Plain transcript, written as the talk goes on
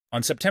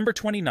On September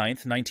 29,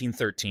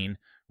 1913,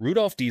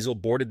 Rudolf Diesel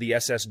boarded the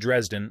SS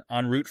Dresden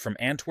en route from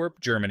Antwerp,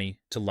 Germany,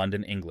 to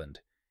London,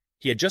 England.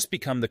 He had just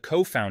become the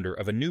co-founder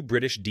of a new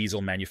British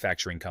diesel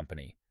manufacturing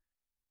company.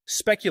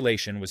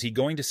 Speculation was he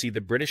going to see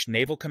the British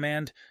Naval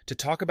Command to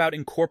talk about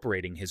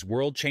incorporating his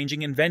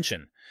world-changing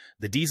invention,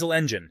 the diesel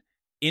engine,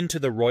 into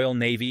the Royal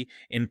Navy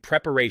in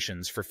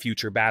preparations for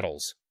future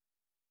battles.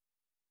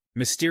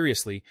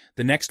 Mysteriously,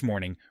 the next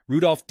morning,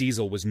 Rudolf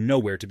Diesel was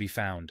nowhere to be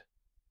found.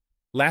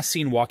 Last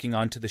seen walking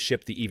onto the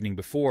ship the evening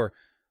before,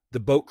 the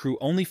boat crew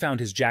only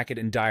found his jacket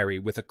and diary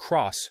with a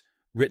cross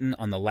written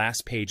on the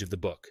last page of the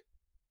book.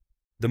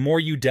 The more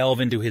you delve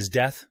into his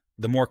death,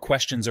 the more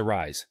questions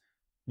arise.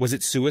 Was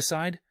it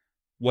suicide?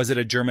 Was it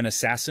a German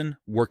assassin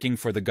working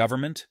for the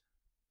government?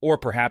 Or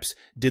perhaps,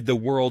 did the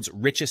world's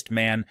richest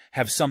man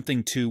have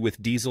something to do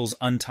with Diesel's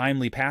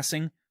untimely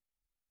passing?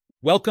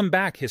 Welcome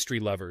back,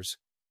 history lovers.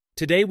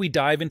 Today we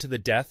dive into the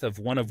death of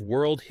one of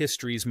world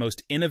history's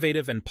most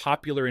innovative and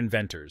popular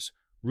inventors,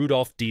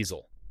 Rudolf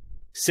Diesel.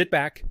 Sit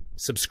back,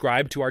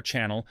 subscribe to our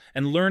channel,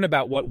 and learn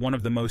about what one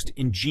of the most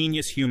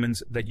ingenious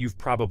humans that you've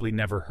probably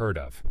never heard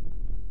of.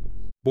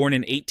 Born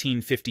in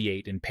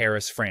 1858 in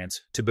Paris,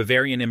 France, to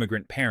Bavarian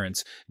immigrant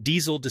parents,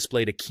 Diesel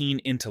displayed a keen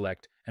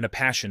intellect and a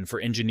passion for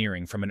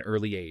engineering from an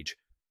early age.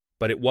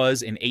 But it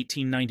was in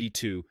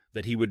 1892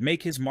 that he would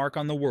make his mark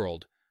on the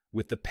world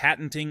with the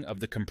patenting of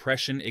the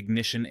compression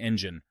ignition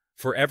engine,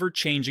 forever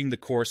changing the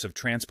course of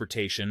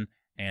transportation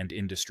and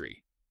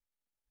industry.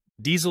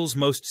 Diesel's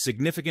most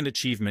significant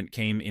achievement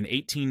came in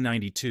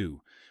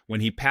 1892,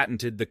 when he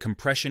patented the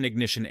compression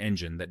ignition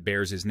engine that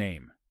bears his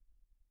name.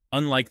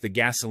 Unlike the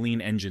gasoline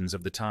engines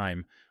of the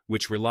time,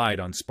 which relied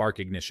on spark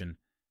ignition,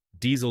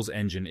 Diesel's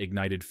engine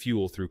ignited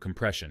fuel through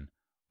compression,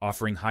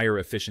 offering higher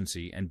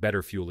efficiency and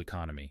better fuel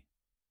economy.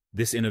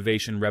 This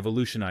innovation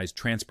revolutionized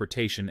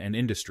transportation and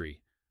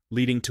industry,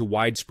 leading to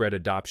widespread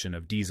adoption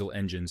of diesel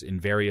engines in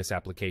various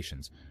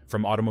applications,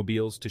 from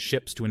automobiles to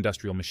ships to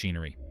industrial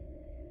machinery.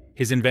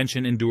 His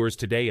invention endures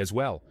today as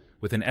well,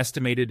 with an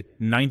estimated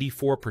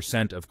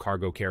 94% of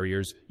cargo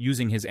carriers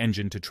using his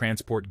engine to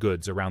transport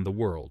goods around the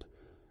world.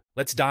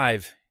 Let's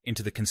dive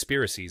into the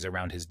conspiracies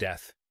around his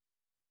death.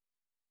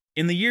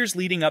 In the years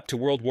leading up to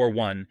World War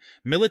I,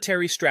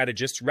 military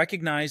strategists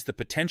recognized the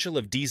potential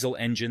of diesel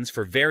engines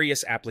for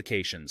various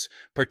applications,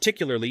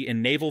 particularly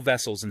in naval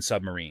vessels and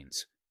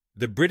submarines.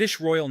 The British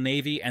Royal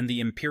Navy and the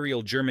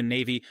Imperial German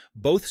Navy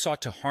both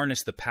sought to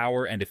harness the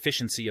power and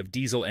efficiency of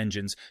diesel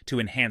engines to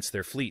enhance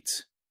their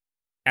fleets.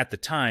 At the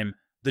time,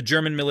 the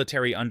German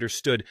military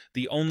understood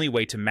the only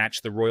way to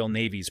match the Royal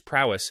Navy's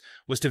prowess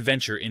was to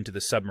venture into the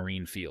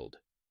submarine field.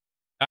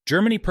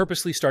 Germany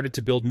purposely started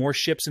to build more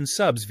ships and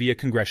subs via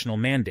congressional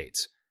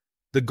mandates.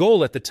 The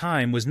goal at the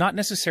time was not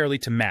necessarily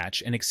to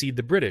match and exceed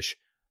the British,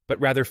 but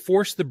rather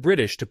force the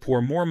British to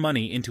pour more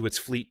money into its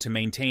fleet to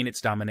maintain its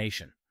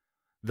domination.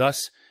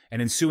 Thus,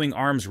 an ensuing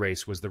arms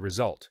race was the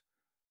result.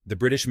 The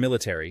British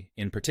military,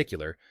 in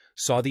particular,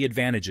 saw the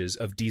advantages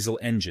of diesel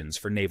engines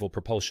for naval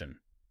propulsion.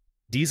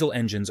 Diesel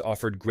engines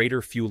offered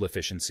greater fuel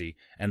efficiency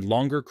and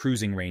longer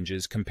cruising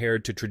ranges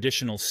compared to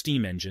traditional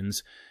steam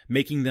engines,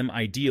 making them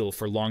ideal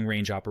for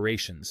long-range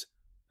operations.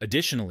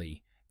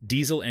 Additionally,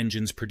 diesel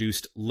engines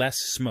produced less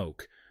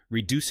smoke,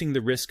 reducing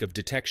the risk of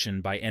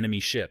detection by enemy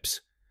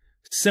ships.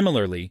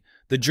 Similarly,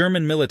 the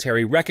German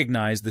military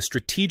recognized the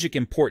strategic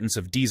importance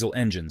of diesel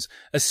engines,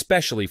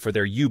 especially for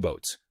their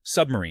U-boats,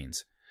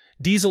 submarines.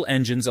 Diesel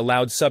engines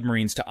allowed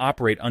submarines to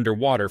operate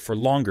underwater for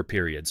longer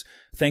periods,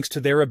 thanks to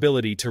their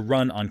ability to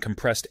run on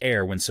compressed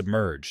air when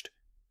submerged.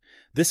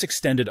 This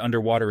extended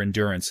underwater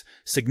endurance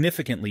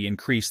significantly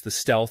increased the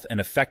stealth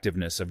and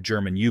effectiveness of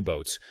German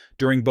U-boats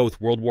during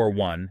both World War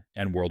I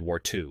and World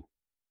War II.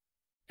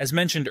 As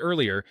mentioned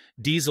earlier,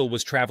 Diesel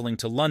was traveling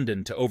to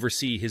London to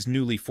oversee his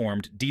newly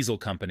formed diesel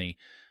company,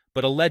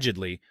 but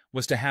allegedly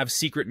was to have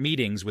secret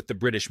meetings with the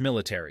British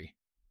military.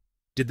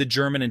 Did the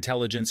German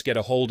intelligence get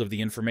a hold of the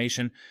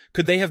information?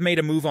 Could they have made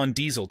a move on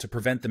Diesel to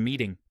prevent the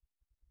meeting?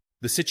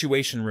 The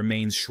situation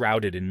remains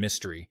shrouded in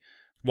mystery.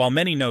 While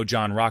many know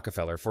John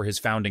Rockefeller for his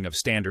founding of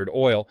Standard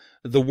Oil,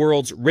 the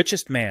world's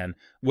richest man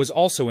was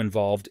also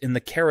involved in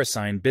the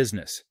kerosene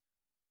business.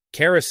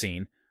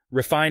 Kerosene,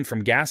 refined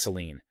from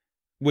gasoline,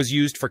 was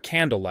used for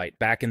candlelight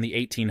back in the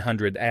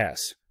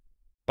 1800s.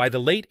 By the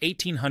late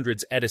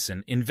 1800s,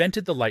 Edison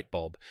invented the light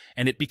bulb,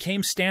 and it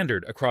became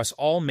standard across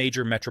all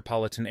major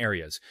metropolitan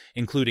areas,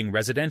 including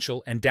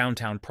residential and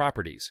downtown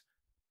properties.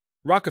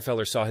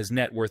 Rockefeller saw his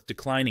net worth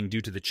declining due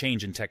to the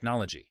change in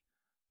technology.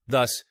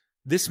 Thus,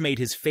 this made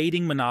his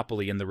fading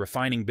monopoly in the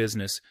refining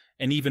business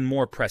an even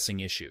more pressing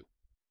issue.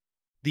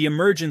 The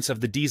emergence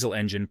of the diesel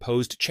engine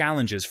posed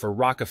challenges for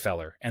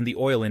Rockefeller and the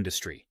oil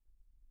industry.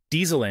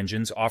 Diesel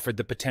engines offered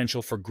the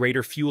potential for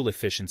greater fuel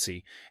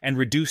efficiency and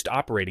reduced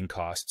operating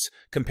costs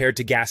compared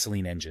to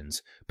gasoline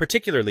engines,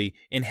 particularly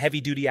in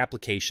heavy-duty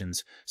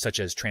applications such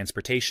as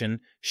transportation,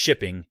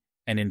 shipping,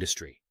 and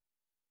industry.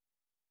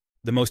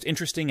 The most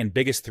interesting and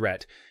biggest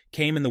threat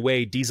came in the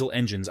way diesel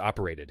engines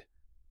operated.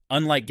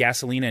 Unlike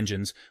gasoline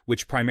engines,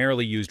 which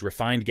primarily used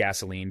refined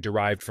gasoline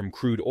derived from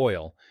crude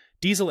oil,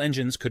 Diesel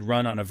engines could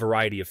run on a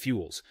variety of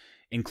fuels,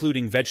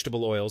 including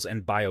vegetable oils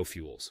and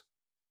biofuels.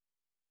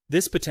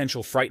 This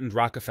potential frightened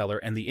Rockefeller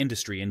and the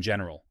industry in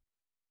general.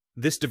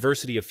 This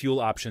diversity of fuel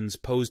options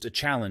posed a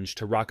challenge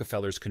to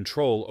Rockefeller's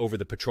control over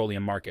the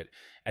petroleum market,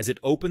 as it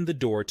opened the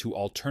door to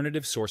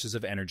alternative sources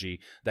of energy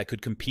that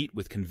could compete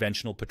with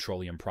conventional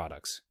petroleum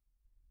products.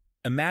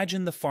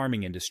 Imagine the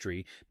farming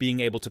industry being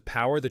able to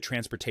power the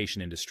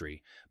transportation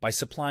industry by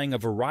supplying a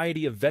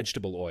variety of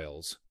vegetable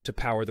oils to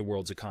power the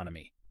world's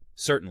economy.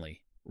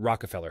 Certainly,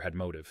 Rockefeller had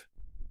motive.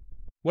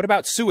 What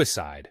about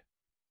suicide?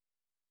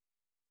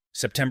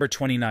 September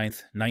 29,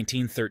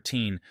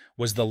 1913,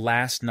 was the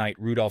last night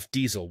Rudolf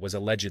Diesel was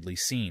allegedly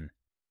seen.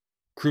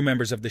 Crew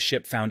members of the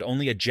ship found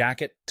only a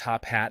jacket,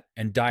 top hat,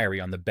 and diary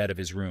on the bed of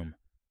his room.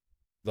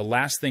 The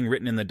last thing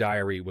written in the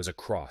diary was a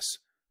cross.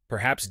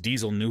 Perhaps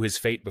Diesel knew his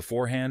fate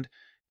beforehand.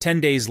 10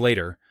 days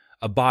later,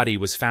 a body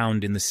was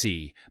found in the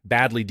sea,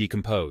 badly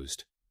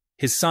decomposed.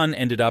 His son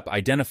ended up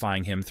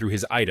identifying him through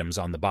his items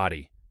on the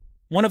body.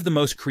 One of the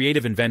most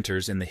creative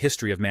inventors in the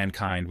history of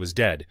mankind was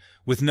dead,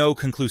 with no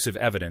conclusive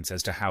evidence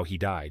as to how he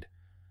died.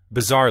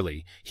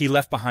 Bizarrely, he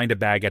left behind a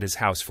bag at his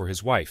house for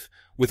his wife,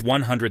 with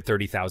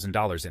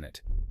 $130,000 in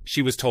it.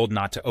 She was told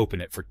not to open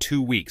it for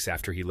 2 weeks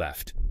after he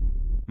left.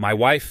 "My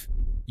wife,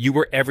 you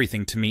were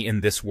everything to me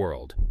in this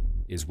world,"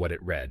 is what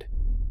it read.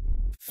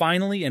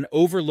 Finally, an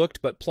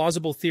overlooked but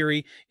plausible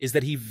theory is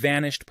that he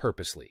vanished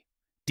purposely.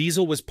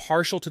 Diesel was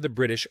partial to the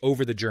British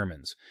over the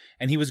Germans,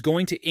 and he was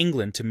going to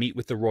England to meet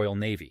with the Royal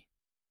Navy.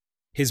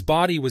 His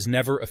body was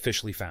never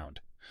officially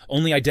found,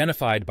 only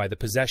identified by the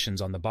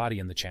possessions on the body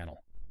in the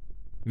channel.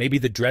 Maybe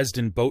the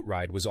Dresden boat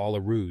ride was all a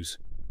ruse.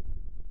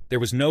 There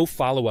was no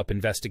follow-up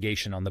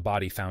investigation on the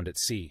body found at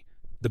sea.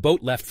 The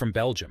boat left from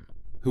Belgium,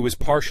 who was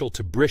partial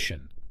to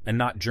Britain and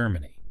not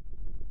Germany.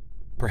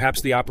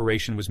 Perhaps the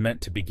operation was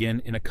meant to begin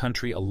in a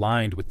country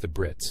aligned with the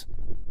Brits,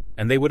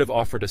 and they would have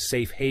offered a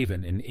safe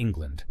haven in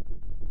England.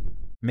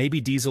 Maybe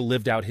Diesel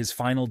lived out his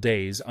final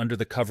days under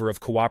the cover of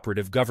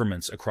cooperative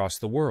governments across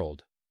the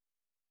world.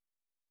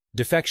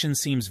 Defection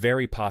seems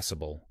very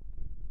possible.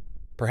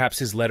 Perhaps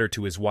his letter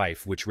to his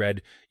wife, which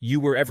read,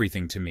 "You were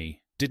everything to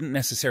me," didn't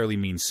necessarily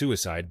mean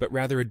suicide, but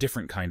rather a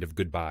different kind of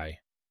goodbye.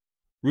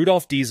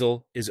 Rudolf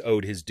Diesel is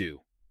owed his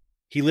due.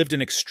 He lived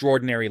an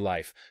extraordinary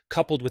life,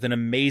 coupled with an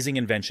amazing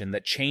invention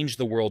that changed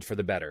the world for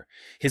the better.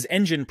 His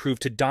engine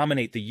proved to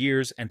dominate the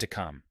years and to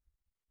come.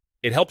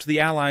 It helped the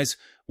Allies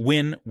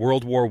win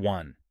World War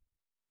I.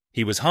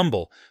 He was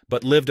humble,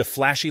 but lived a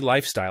flashy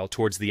lifestyle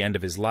towards the end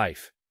of his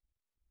life.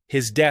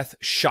 His death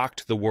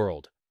shocked the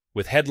world,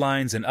 with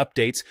headlines and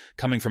updates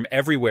coming from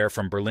everywhere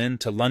from Berlin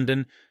to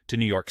London to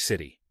New York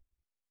City.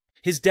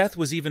 His death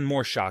was even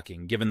more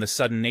shocking, given the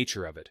sudden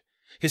nature of it.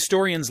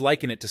 Historians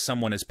liken it to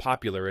someone as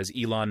popular as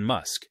Elon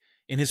Musk,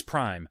 in his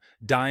prime,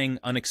 dying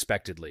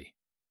unexpectedly.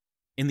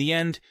 In the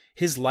end,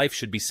 his life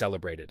should be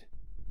celebrated.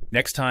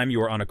 Next time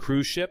you are on a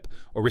cruise ship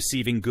or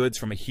receiving goods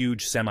from a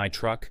huge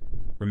semi-truck,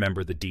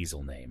 remember the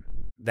Diesel name.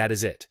 That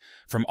is it.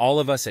 From all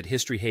of us at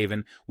History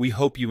Haven, we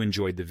hope you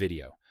enjoyed the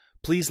video.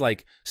 Please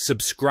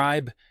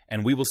subscribe,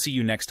 and we will see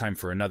you next time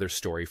for another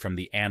story from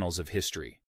the annals of history.